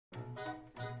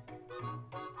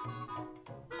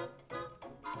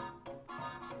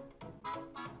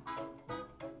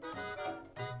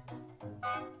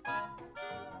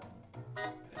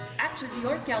Actually, the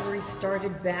art gallery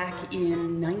started back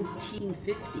in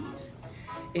 1950s.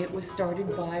 It was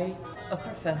started by a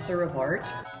professor of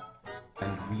art.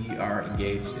 And we are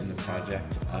engaged in the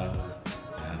project of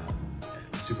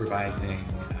supervising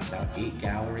about 8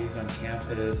 galleries on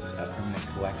campus, a permanent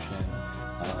collection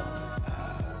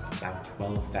of about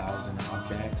 12,000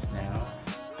 objects now.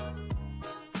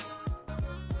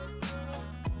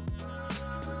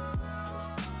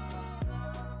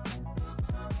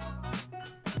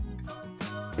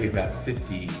 We have about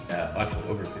 50, actually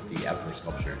over 50 outdoor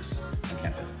sculptures on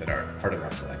campus that are part of our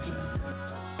collection.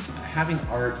 Having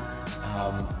art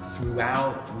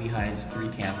throughout Lehigh's 3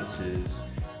 campuses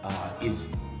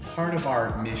is part of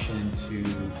our mission to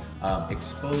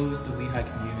expose the Lehigh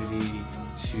community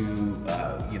to,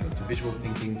 to visual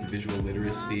thinking, to visual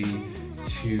literacy,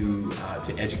 to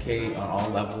educate on all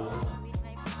levels.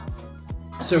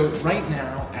 So right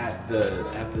now at the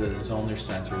Zollner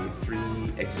Center, we have 3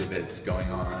 exhibits going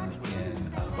on in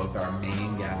both our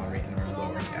main gallery and our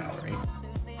lower gallery.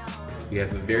 We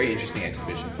have a very interesting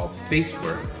exhibition called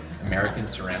Facework, American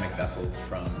Ceramic Vessels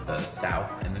from the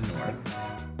South and the North.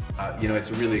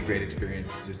 It's really a great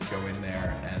experience to just go in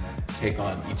there and take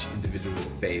on each individual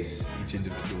face, each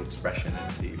individual expression,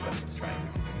 and see what it's trying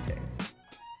to communicate.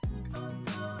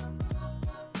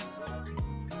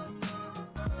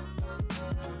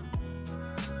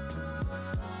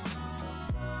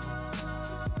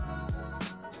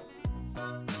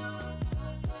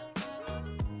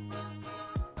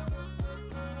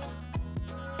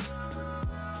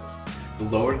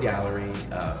 The lower gallery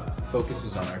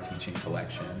focuses on our teaching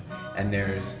collection, and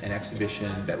there's an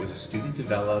exhibition that was a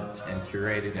student-developed and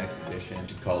curated exhibition,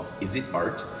 which is called Is It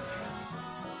Art?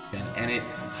 And it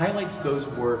highlights those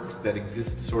works that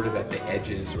exist sort of at the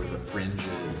edges or the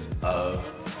fringes of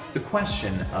the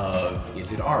question of,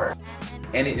 is it art?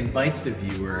 And it invites the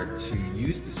viewer to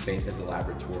use the space as a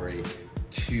laboratory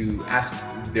to ask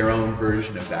their own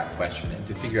version of that question and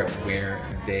to figure out where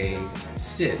they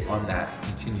sit on that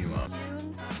continuum.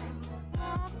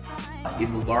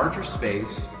 In the larger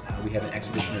space, we have an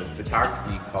exhibition of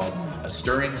photography called A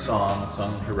Stirring Song,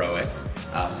 Sung Heroic,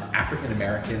 African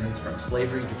Americans from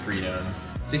Slavery to Freedom,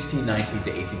 1619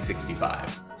 to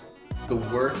 1865. The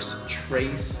works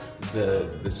trace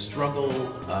the struggle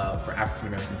for African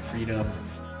American freedom.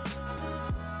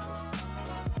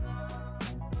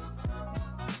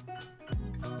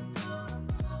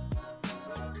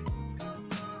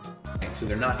 So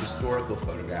they're not historical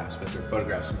photographs, but they're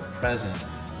photographs in the present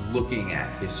looking at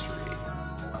history.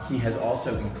 He has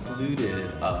also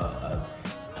included a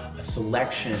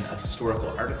selection of historical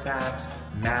artifacts,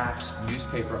 maps,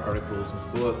 newspaper articles,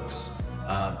 books,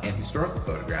 and historical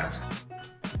photographs.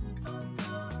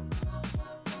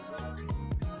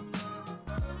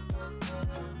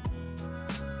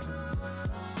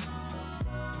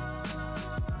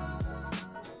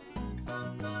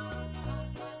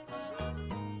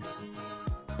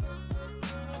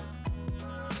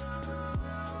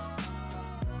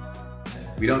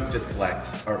 We don't just collect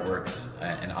artworks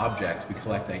and objects, we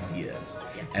collect ideas.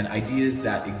 Yes. And ideas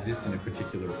that exist in a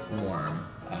particular form,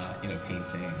 in a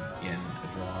painting, in a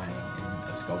drawing, in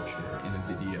a sculpture, in a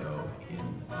video,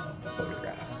 in a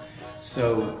photograph.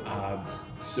 So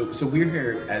we're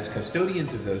here as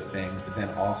custodians of those things, but then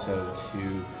also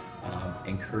to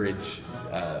encourage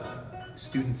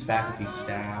students, faculty,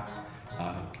 staff,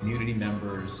 community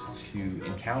members to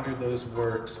encounter those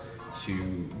works,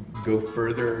 to go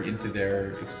further into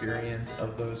their experience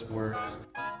of those works.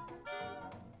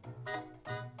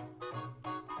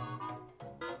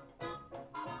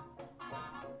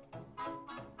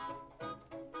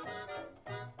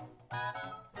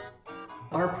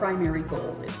 Our primary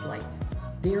goal is like,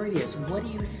 there it is, what do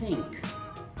you think?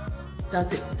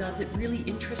 Does it really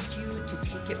interest you to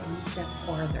take it one step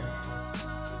farther?